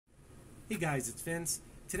Hey guys, it's Vince.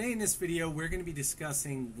 Today in this video we're going to be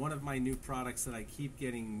discussing one of my new products that I keep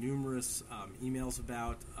getting numerous emails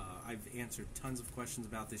about. I've answered tons of questions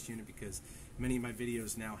about this unit because many of my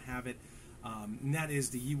videos now have it. And that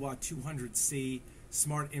is the Yihua 200C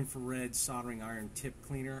Smart Infrared Soldering Iron Tip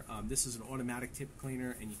Cleaner. This is an automatic tip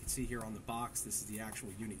cleaner, and you can see here on the box this is the actual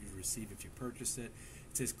unit you receive if you purchase it.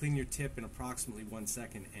 It says clean your tip in approximately 1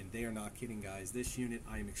 second, and they are not kidding, guys. This unit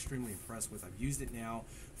I am extremely impressed with. I've used it now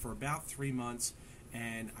for about 3 months,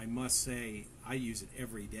 and I must say I use it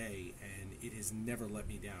every day, and it has never let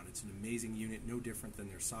me down. It's an amazing unit, no different than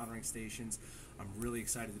their soldering stations. I'm really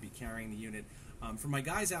excited to be carrying the unit. For my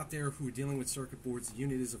guys out there who are dealing with circuit boards, the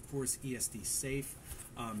unit is of course ESD safe.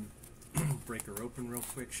 Break her open real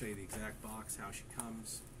quick, show you the exact box, how she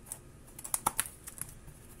comes.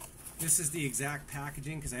 This is the exact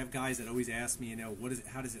packaging, because I have guys that always ask me, what is it,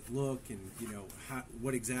 how does it look, and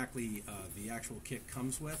what exactly the actual kit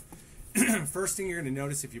comes with. First thing you're going to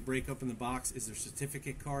notice if you break open the box is their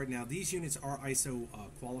certificate card. Now these units are ISO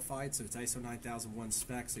qualified, so it's ISO 9001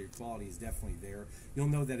 spec, so your quality is definitely there. You'll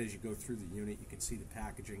know that as you go through the unit. You can see the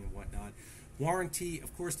packaging and whatnot. Warranty,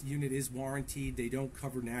 of course the unit is warranted. They don't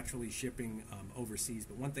cover naturally shipping overseas,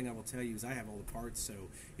 but one thing I will tell you is I have all the parts, so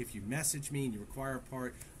if you message me and you require a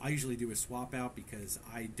part, I usually do a swap out because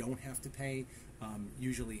I don't have to pay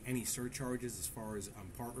usually any surcharges as far as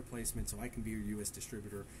part replacement, so I can be your U.S.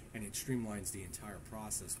 distributor, and it streamlines the entire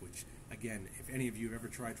process, which again, if any of you have ever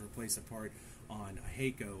tried to replace a part on a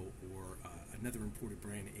Heiko or another imported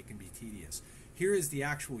brand, it can be tedious. Here is the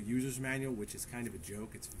actual user's manual, which is kind of a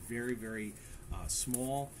joke. It's very, very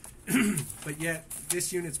small, but yet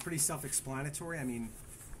this unit's pretty self-explanatory. I mean,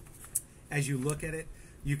 as you look at it,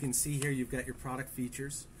 you can see here you've got your product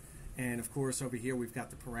features, and of course over here we've got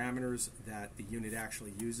the parameters that the unit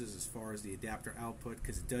actually uses as far as the adapter output,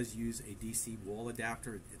 because it does use a DC wall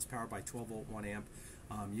adapter. It's powered by 12 volt 1 amp.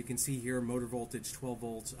 You can see here motor voltage 12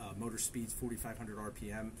 volts, motor speeds 4,500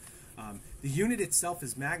 RPM. The unit itself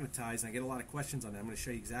is magnetized, and I get a lot of questions on that. I'm going to show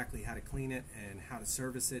you exactly how to clean it and how to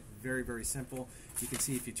service it. Very, very simple. You can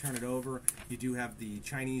see if you turn it over, you do have the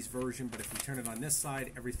Chinese version, but if you turn it on this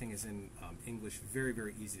side, everything is in English. Very,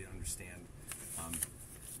 very easy to understand.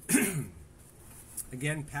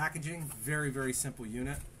 Again, packaging, very, very simple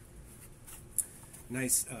unit.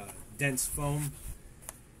 Nice dense foam.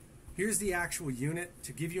 Here's the actual unit.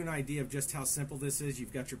 To give you an idea of just how simple this is,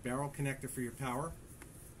 you've got your barrel connector for your power.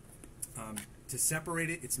 To separate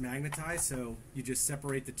it, it's magnetized, so you just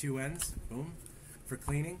separate the two ends, boom, for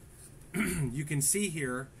cleaning. You can see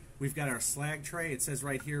here we've got our slag tray. It says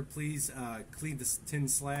right here, please clean the tin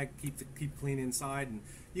slag, keep clean inside. And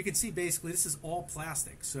you can see basically this is all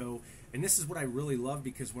plastic. So, and this is what I really love,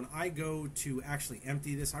 because when I go to actually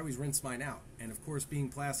empty this, I always rinse mine out. And of course, being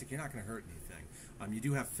plastic, you're not going to hurt anything. You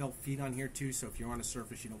do have felt feet on here too, so if you're on a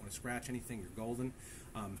surface you don't want to scratch anything, you're golden.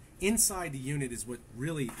 Inside the unit is what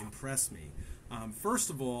really impressed me.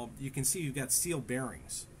 First of all, you can see you've got steel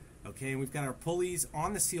bearings. Okay, and we've got our pulleys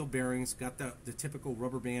on the steel bearings, got the typical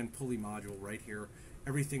rubber band pulley module right here.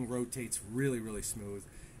 Everything rotates really, really smooth.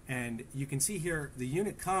 And you can see here the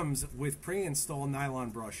unit comes with pre-installed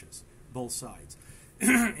nylon brushes, both sides.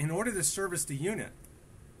 In order to service the unit,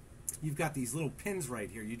 you've got these little pins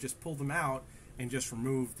right here. You just pull them out and just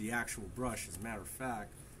remove the actual brush. As a matter of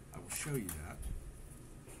fact, I will show you that.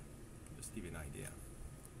 Just give you an idea.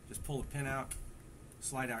 Just pull the pin out,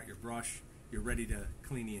 slide out your brush, you're ready to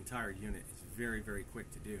clean the entire unit. It's very, very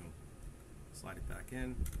quick to do. Slide it back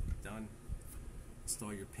in, done.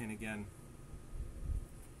 Install your pin again,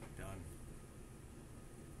 done.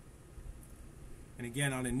 And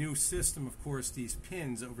again, on a new system, of course, these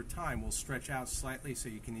pins over time will stretch out slightly, so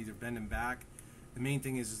you can either bend them back. The main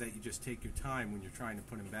thing is that you just take your time when you're trying to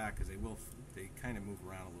put them back, because they kind of move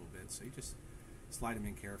around a little bit. So you just slide them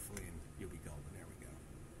in carefully and you'll be golden. There we go.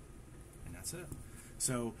 And that's it.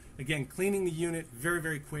 So again, cleaning the unit, very,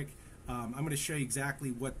 very quick. I'm going to show you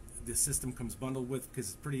exactly what the system comes bundled with,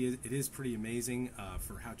 because it is pretty amazing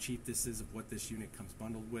for how cheap this is, of what this unit comes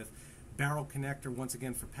bundled with. Barrel connector, once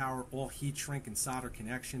again, for power, all heat shrink and solder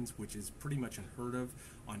connections, which is pretty much unheard of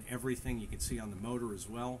on everything. You can see on the motor as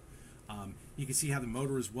well. You can see how the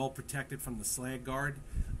motor is well protected from the slag guard.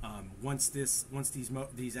 Once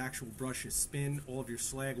these actual brushes spin, all of your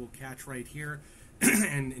slag will catch right here.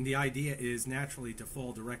 and the idea is naturally to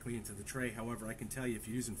fall directly into the tray. However, I can tell you if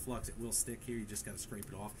you're using flux, it will stick here. You just got to scrape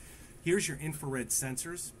it off. Here's your infrared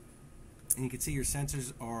sensors. And you can see your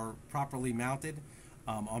sensors are properly mounted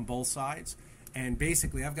on both sides. And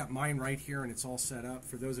basically, I've got mine right here, and it's all set up.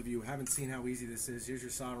 For those of you who haven't seen how easy this is, here's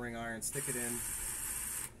your soldering iron. Stick it in,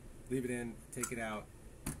 leave it in, take it out,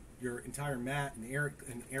 your entire mat and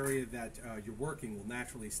an area that you're working will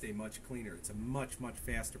naturally stay much cleaner. It's a much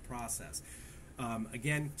faster process.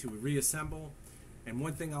 Again, to reassemble. And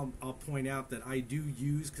one thing I'll point out that I do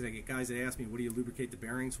use, because I get guys that ask me, what do you lubricate the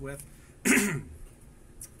bearings with?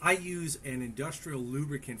 I use an industrial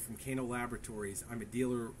lubricant from Kano Laboratories. I'm a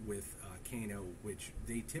dealer with Kano, which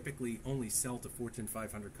they typically only sell to Fortune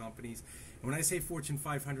 500 companies. And when I say Fortune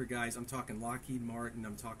 500 guys, I'm talking Lockheed Martin,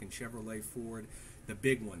 I'm talking Chevrolet, Ford, the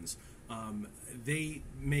big ones. They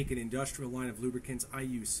make an industrial line of lubricants. I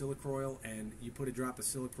use Silikroil, and you put a drop of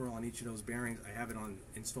Silikroil on each of those bearings. I have it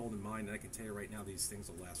installed in mine, and I can tell you right now these things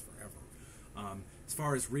will last forever. As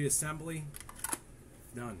far as reassembly,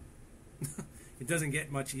 done. It doesn't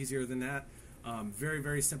get much easier than that.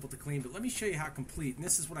 Very simple to clean, but let me show you how complete, and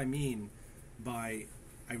this is what I mean by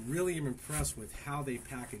I really am impressed with how they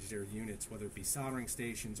package their units, whether it be soldering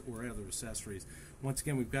stations or other accessories. Once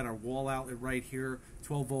again, we've got our wall outlet right here,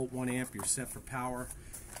 12 volt, 1 amp, you're set for power.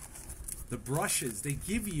 The brushes, they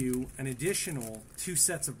give you an additional 2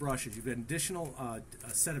 sets of brushes. You've got an additional a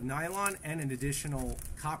set of nylon and an additional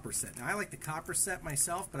copper set. Now, I like the copper set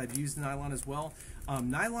myself, but I've used nylon as well.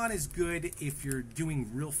 Nylon is good if you're doing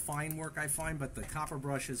real fine work, I find, but the copper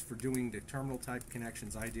brushes for doing the terminal type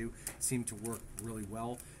connections I do seem to work really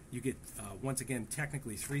well. You get, once again,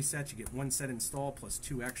 technically 3 sets. You get 1 set installed plus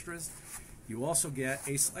 2 extras. You also get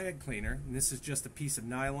a slag cleaner, and this is just a piece of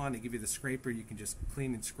nylon. They give you the scraper. You can just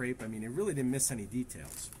clean and scrape. I mean, it really didn't miss any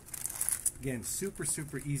details. Again, super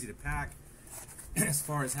easy to pack. As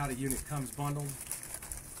far as how the unit comes bundled,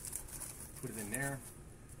 put it in there.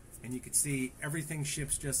 And you can see everything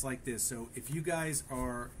ships just like this. So if you guys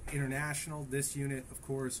are international, this unit, of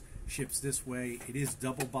course, ships this way. It is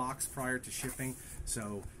double boxed prior to shipping.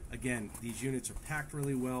 So again, these units are packed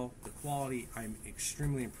really well. The quality I'm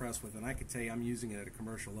extremely impressed with, and I can tell you I'm using it at a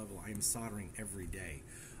commercial level. I am soldering every day.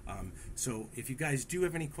 So if you guys do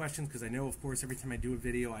have any questions, because I know, of course, every time I do a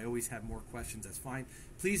video, I always have more questions. That's fine.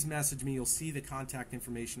 Please message me. You'll see the contact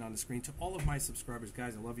information on the screen. To all of my subscribers,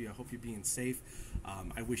 guys, I love you. I hope you're being safe.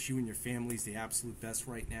 I wish you and your families the absolute best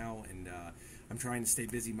right now, and I'm trying to stay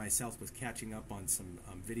busy myself with catching up on some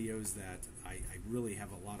videos that I really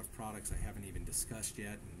have a lot of products I haven't even discussed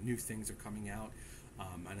yet, and new things are coming out,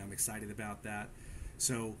 and I'm excited about that.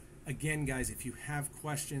 So again, guys, if you have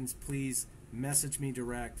questions, please message me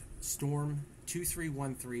direct.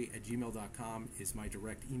 Storm2313@gmail.com is my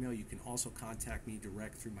direct email. You can also contact me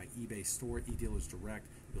direct through my eBay store, eDealers Direct.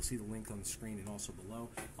 You'll see the link on the screen and also below.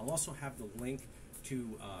 I'll also have the link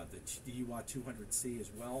to the Yihua 200C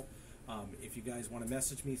as well. If you guys want to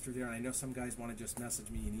message me through there, and I know some guys want to just message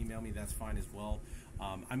me and email me, that's fine as well.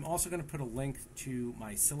 I'm also going to put a link to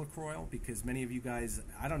my Silikroil, because many of you guys,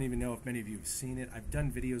 I don't even know if many of you have seen it. I've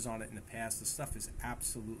done videos on it in the past. The stuff is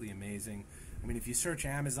absolutely amazing. I mean, if you search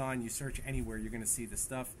Amazon, you search anywhere, you're going to see the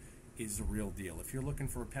stuff is the real deal. If you're looking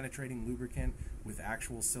for a penetrating lubricant with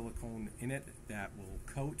actual silicone in it that will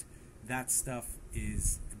coat, that stuff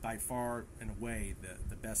is by far and away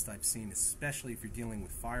the best I've seen, especially if you're dealing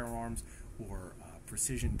with firearms or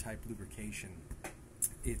precision type lubrication.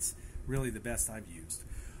 It's really the best I've used.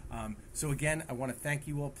 So again, I want to thank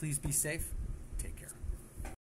you all. Please be safe.